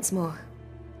 Thank you once more.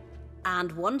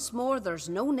 And once more, there's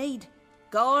no need.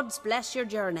 Gods bless your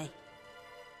journey.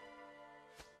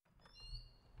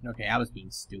 Okay, I was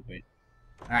being stupid.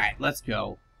 Alright, let's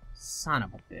go. Son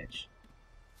of a bitch.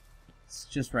 It's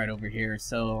just right over here,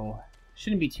 so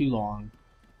shouldn't be too long.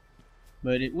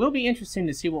 But it will be interesting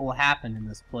to see what will happen in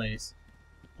this place.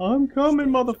 I'm coming,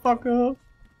 motherfucker!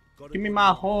 Give me my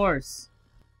horse.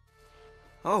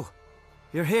 Oh,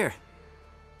 you're here.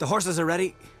 The horses are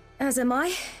ready. As am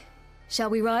I.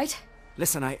 Shall we ride?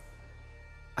 Listen, I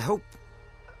hope...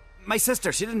 My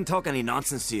sister, she didn't talk any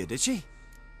nonsense to you, did she?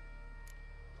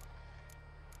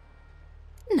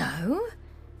 No.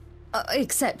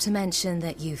 Except to mention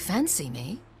that you fancy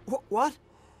me. What?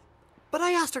 But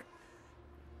I asked her...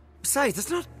 Besides, it's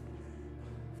not...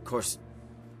 Of course,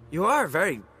 you are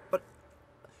very... But...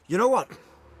 You know what?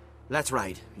 Let's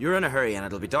ride. You're in a hurry and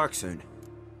it'll be dark soon.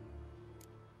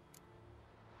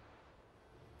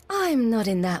 I'm not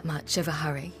in that much of a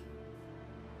hurry.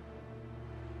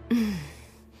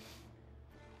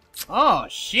 Oh,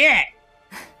 shit!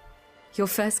 Your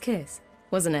first kiss,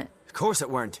 wasn't it? Of course it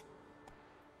weren't.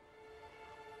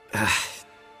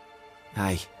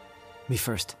 Aye. Me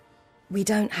first. We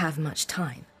don't have much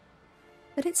time.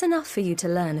 But it's enough for you to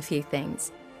learn a few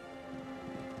things.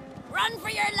 Run for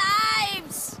your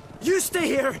lives! You stay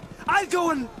here! I'll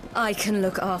go and... I can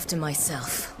look after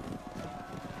myself.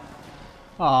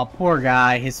 Oh, poor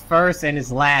guy. His first and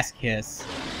his last kiss.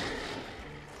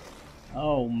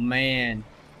 Oh, man.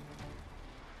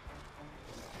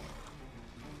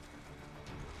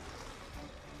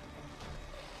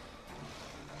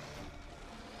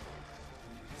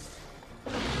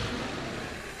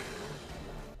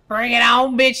 Bring it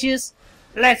on, bitches!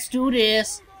 Let's do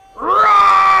this!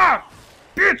 Roar!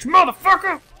 Bitch,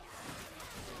 motherfucker!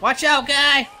 Watch out,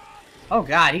 guy! Oh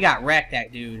god, he got wrecked,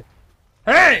 that dude.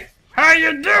 Hey! How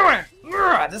you doing?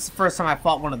 This is the first time I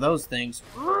fought one of those things.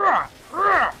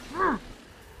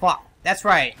 Fuck, that's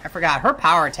right. I forgot. Her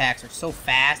power attacks are so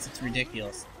fast, it's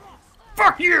ridiculous.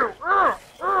 Fuck you!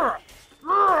 Die,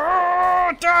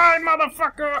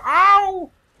 motherfucker! Ow!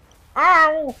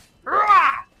 Ow!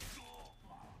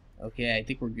 Okay, I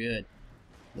think we're good.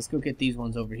 Let's go get these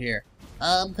ones over here.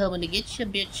 I'm coming to get you,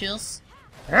 bitches.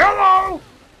 Hello!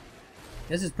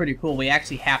 This is pretty cool. We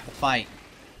actually have to fight.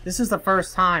 This is the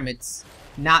first time it's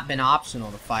not been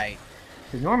optional to fight.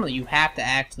 Because normally you have to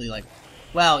actually, like...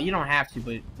 Well, you don't have to,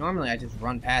 but normally I just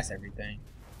run past everything.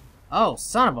 Oh,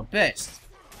 son of a bitch.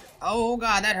 Oh,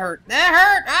 God, that hurt. That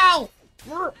hurt! Ow!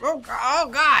 Oh,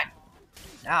 God!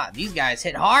 Ah, these guys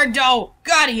hit hard, though!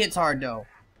 God, he hits hard, though.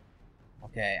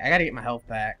 Okay, I gotta get my health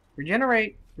back.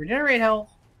 Regenerate. Regenerate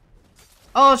health.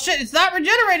 Oh, shit, it's not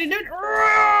regenerating, dude!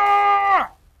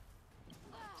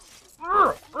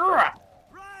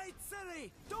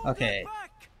 Okay.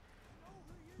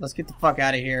 Let's get the fuck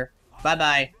out of here.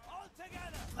 Bye-bye.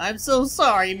 I'm so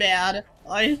sorry, man.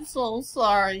 I am so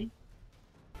sorry.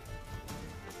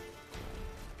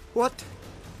 What?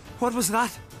 What was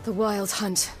that? The Wild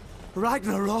Hunt.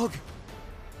 Ragnarok?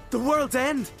 The world's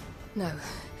end? No,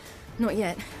 not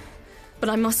yet. But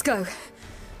I must go.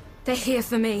 They're here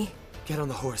for me. Get on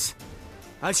the horse.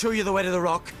 I'll show you the way to the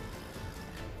rock.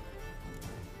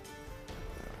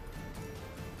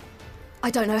 I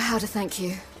don't know how to thank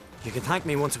you. You can thank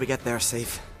me once we get there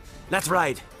safe. Let's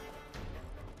ride.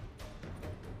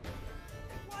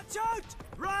 Watch out!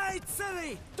 Ride,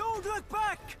 silly! Don't look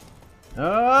back!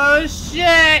 Oh,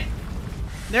 shit!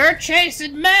 They're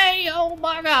chasing me! Oh,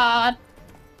 my God!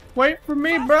 Wait for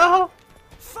me, bro!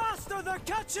 Faster! They're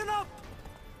catching up!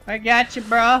 I got you,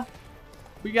 bro.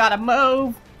 We gotta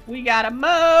move. We gotta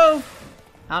move.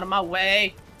 Out of my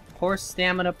way. Horse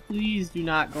stamina, please do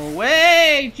not go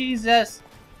away. Jesus.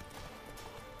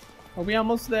 Are we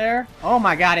almost there? Oh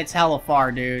my god, it's hella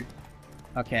far, dude.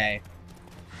 Okay.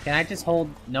 Can I just hold...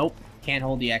 Nope. Can't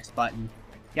hold the X button.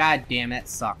 God damn, that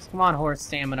sucks. Come on, horse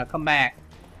stamina. Come back.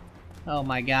 Oh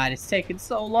my god, it's taking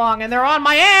so long. And they're on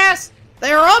my ass!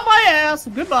 They're on my ass!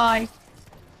 Goodbye.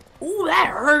 Ooh, that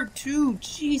hurt too.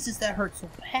 Jesus, that hurt so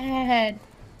bad.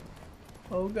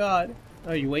 Oh god.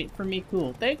 Oh, you waiting for me?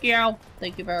 Cool. Thank you.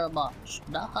 Thank you very much.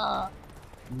 Nah.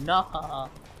 Nah.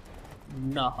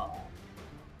 No.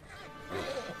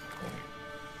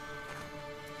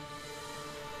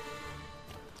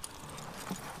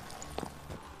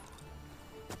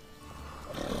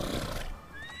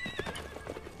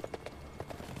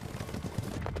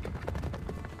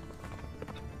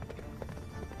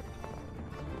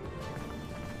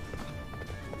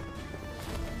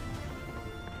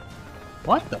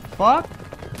 What the fuck?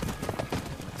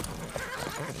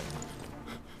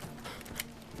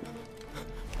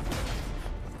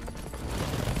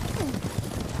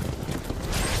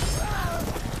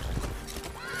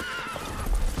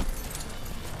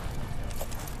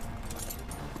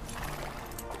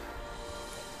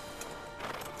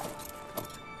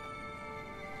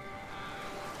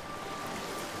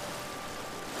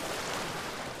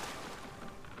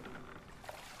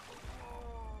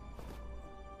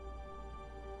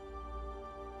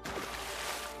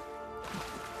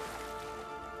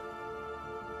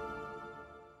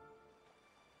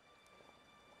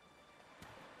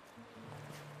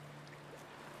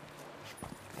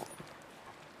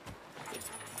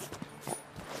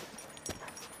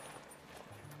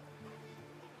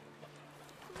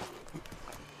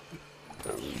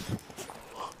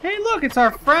 Hey, look, it's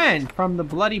our friend from the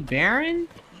Bloody Baron?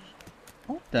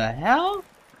 What the hell?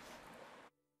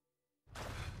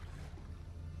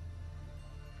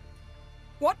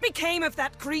 What became of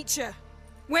that creature?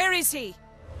 Where is he?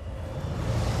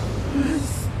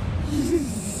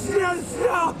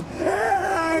 Stop!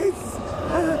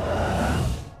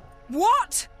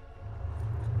 What?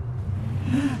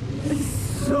 I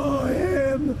saw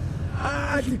him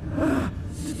at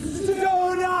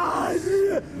Stonas,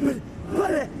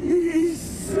 but he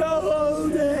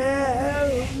sold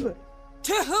him.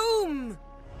 To whom?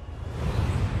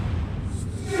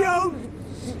 Don't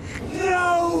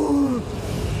know.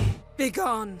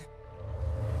 Begone.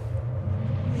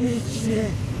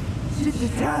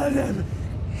 Tell them.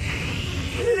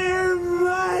 Clear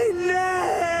my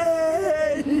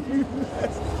name.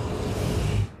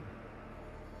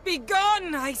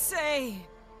 Begone, I say.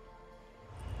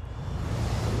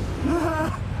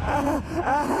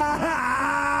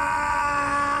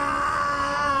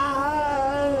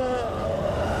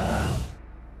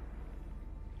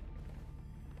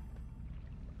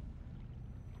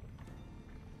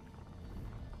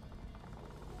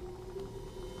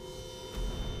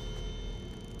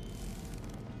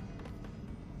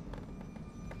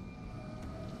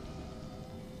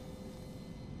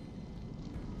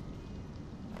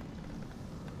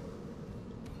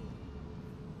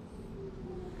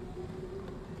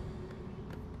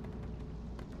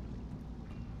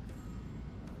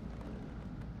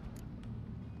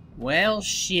 Well,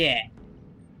 shit.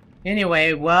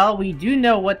 Anyway, well, we do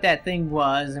know what that thing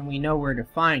was, and we know where to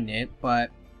find it, but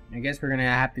I guess we're gonna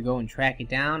have to go and track it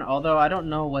down, although I don't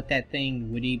know what that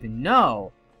thing would even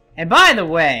know. And by the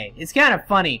way, it's kind of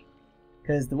funny,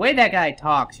 because the way that guy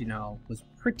talks, you know, was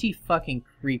pretty fucking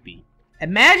creepy.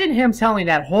 Imagine him telling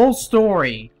that whole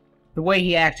story the way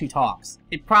he actually talks.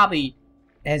 It probably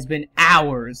has been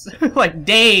hours, like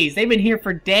days. They've been here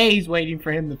for days waiting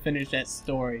for him to finish that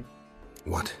story.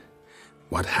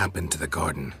 What happened to the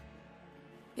garden?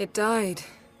 It died.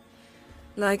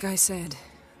 Like I said,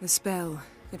 the spell,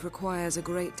 it requires a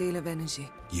great deal of energy.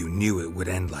 You knew it would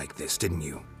end like this, didn't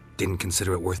you? Didn't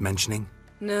consider it worth mentioning?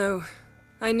 No,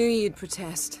 I knew you'd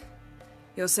protest.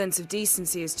 Your sense of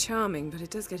decency is charming, but it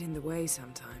does get in the way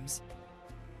sometimes.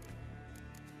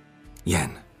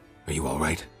 Yen, are you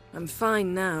alright? I'm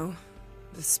fine now.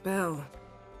 The spell.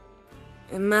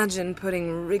 Imagine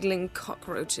putting wriggling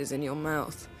cockroaches in your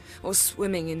mouth, or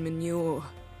swimming in manure.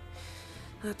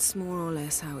 That's more or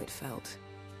less how it felt.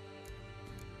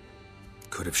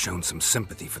 Could have shown some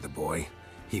sympathy for the boy.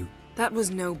 That was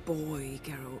no boy,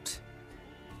 Geralt.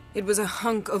 It was a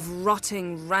hunk of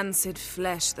rotting, rancid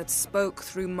flesh that spoke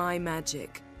through my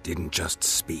magic. Didn't just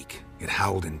speak. It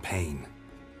howled in pain.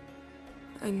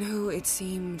 I know it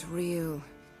seemed real,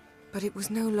 but it was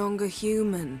no longer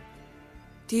human.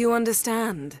 Do you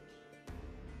understand?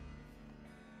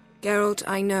 Geralt,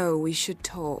 I know we should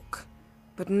talk,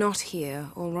 but not here,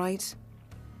 all right?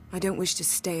 I don't wish to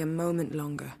stay a moment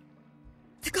longer.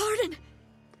 The garden!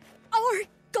 Our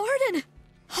garden!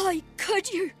 How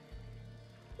could you?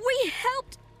 We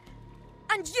helped!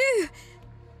 And you!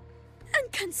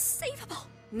 Inconceivable!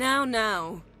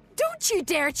 Now. Don't you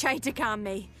dare try to calm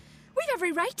me. We'd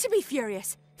every right to be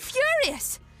furious.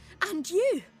 Furious! And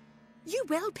you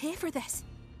will pay for this.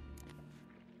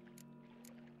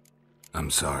 I'm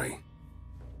sorry.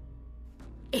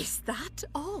 Is that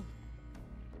all?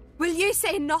 Will you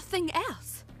say nothing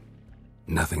else?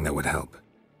 Nothing that would help.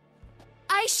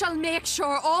 I I shall make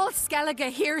sure all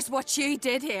Skellige hears what you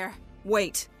did here.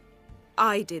 Wait.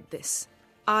 I did this.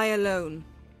 I alone.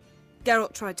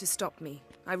 Geralt tried to stop me.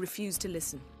 I refused to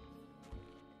listen.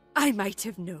 I might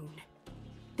have known.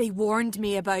 They warned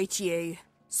me about you.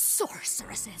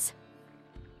 Sorceresses.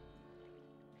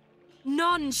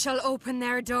 None shall open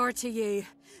their door to you.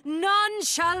 None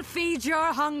shall feed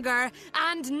your hunger,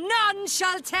 and none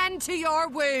shall tend to your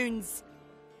wounds.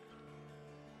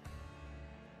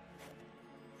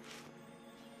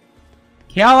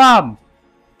 Kill him!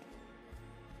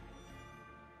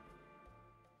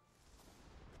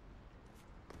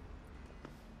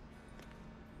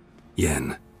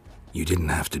 Yen, you didn't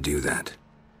have to do that.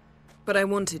 But I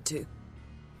wanted to.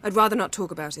 I'd rather not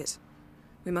talk about it.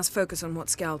 We must focus on what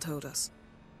Skal told us.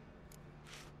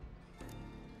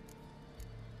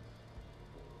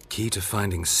 Key to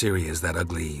finding Ciri is that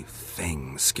ugly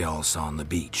thing Skjall saw on the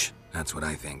beach. That's what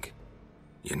I think.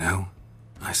 You know,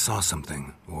 I saw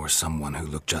something, or someone who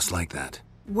looked just like that.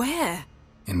 Where?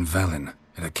 In Velen,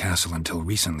 at a castle until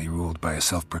recently ruled by a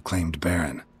self-proclaimed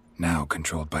baron, now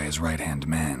controlled by his right-hand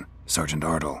man, Sergeant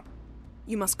Ardle.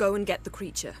 You must go and get the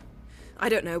creature. I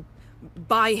don't know,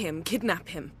 buy him, kidnap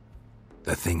him.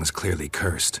 The thing's clearly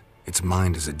cursed. Its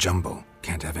mind is a jumble.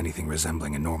 Can't have anything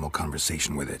resembling a normal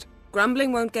conversation with it.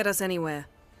 Grumbling won't get us anywhere.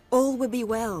 All will be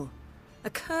well.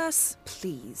 A curse,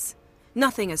 please.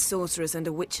 Nothing a sorceress and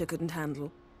a witcher couldn't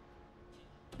handle.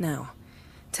 Now,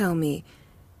 tell me,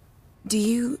 do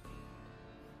you...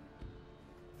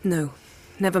 No,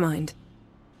 never mind.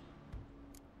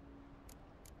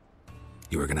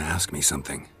 You were gonna ask me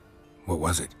something. What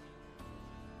was it?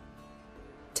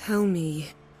 Tell me,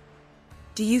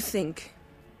 do you think...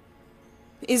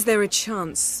 Is there a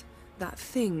chance that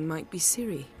thing might be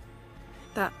Ciri?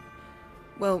 That...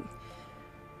 well...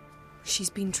 she's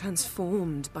been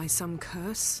transformed by some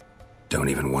curse? Don't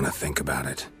even want to think about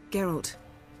it. Geralt,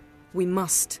 we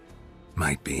must.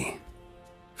 Might be.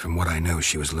 From what I know,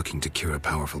 she was looking to cure a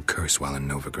powerful curse while in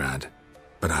Novigrad.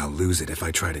 But I'll lose it if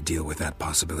I try to deal with that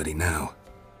possibility now.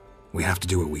 We have to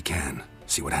do what we can,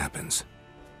 see what happens.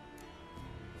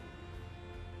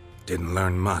 Didn't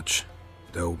learn much,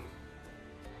 though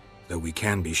we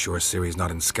can be sure Ciri's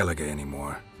not in Skellige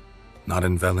anymore. Not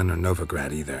in Velen or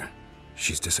Novigrad either.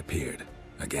 She's disappeared.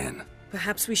 Again.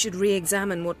 Perhaps we should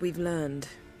re-examine what we've learned.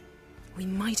 We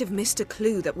might have missed a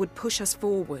clue that would push us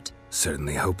forward.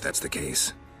 Certainly hope that's the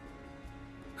case.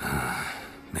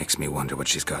 Makes me wonder what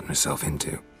she's gotten herself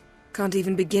into. Can't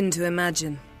even begin to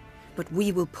imagine. But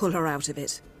we will pull her out of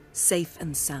it. Safe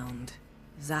and sound.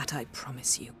 That I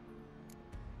promise you.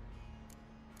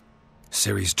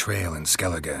 Ciri's trail in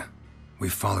Skellige.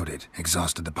 We've followed it,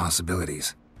 exhausted the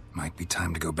possibilities. Might be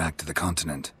time to go back to the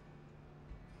continent.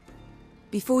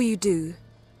 Before you do,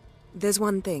 there's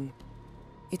one thing.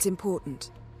 It's important.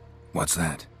 What's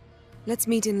that? Let's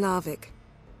meet in Larvik,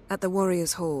 at the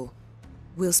Warriors' Hall.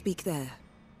 We'll speak there.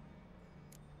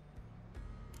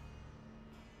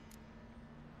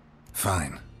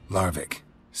 Fine. Larvik.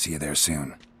 See you there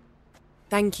soon.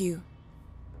 Thank you.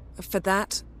 For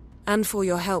that, and for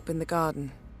your help in the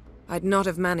garden. I'd not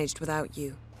have managed without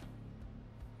you.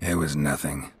 It was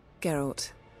nothing.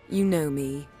 Geralt, you know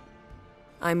me.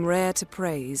 I'm rare to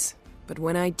praise, but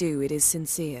when I do, it is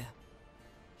sincere.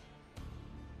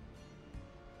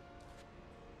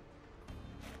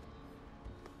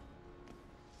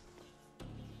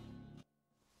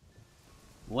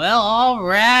 Well,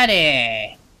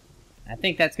 alrighty. I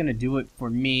think that's gonna do it for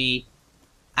me.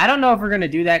 I don't know if we're gonna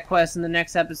do that quest in the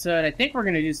next episode. I think we're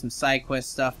gonna do some side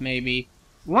quest stuff, maybe.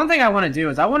 One thing I want to do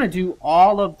is I want to do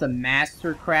all of the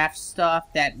Mastercraft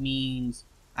stuff. That means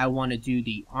I want to do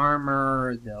the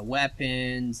armor, the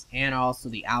weapons, and also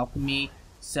the alchemy.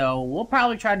 So we'll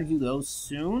probably try to do those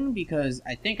soon because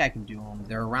I think I can do them.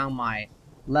 They're around my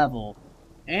level.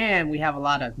 And we have a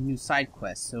lot of new side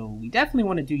quests. So we definitely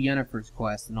want to do Yennefer's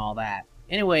quest and all that.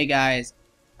 Anyway, guys,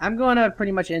 I'm going to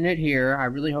pretty much end it here. I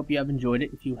really hope you have enjoyed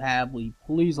it. If you have, will you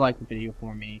please like the video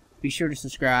for me? Be sure to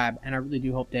subscribe. And I really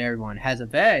do hope that everyone has a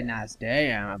very nice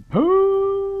day. And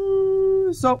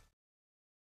peace out.